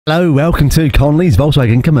Hello, welcome to Conley's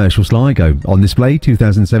Volkswagen Commercial SLIGO. On display,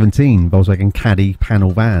 2017 Volkswagen Caddy panel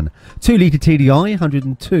van. 2-litre TDI,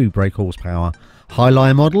 102 brake horsepower.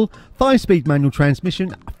 Highline model, 5-speed manual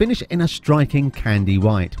transmission, finished in a striking candy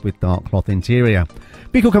white with dark cloth interior.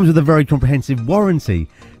 Vehicle comes with a very comprehensive warranty,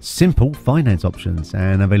 simple finance options,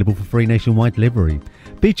 and available for free nationwide delivery.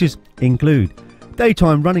 Features include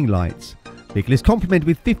daytime running lights. Vehicle is complemented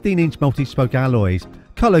with 15-inch multi-spoke alloys,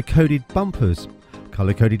 colour-coded bumpers,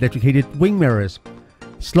 colour-coded electric heated wing mirrors,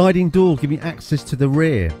 sliding door giving access to the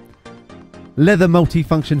rear, leather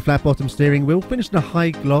multi-function flat bottom steering wheel finished in a high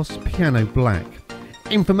gloss piano black,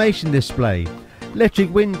 information display,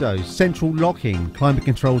 electric windows, central locking, climate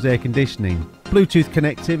controls, air conditioning, Bluetooth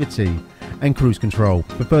connectivity and cruise control.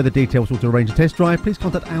 For further details or to arrange a test drive, please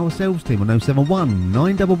contact our sales team on 071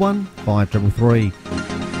 911 533.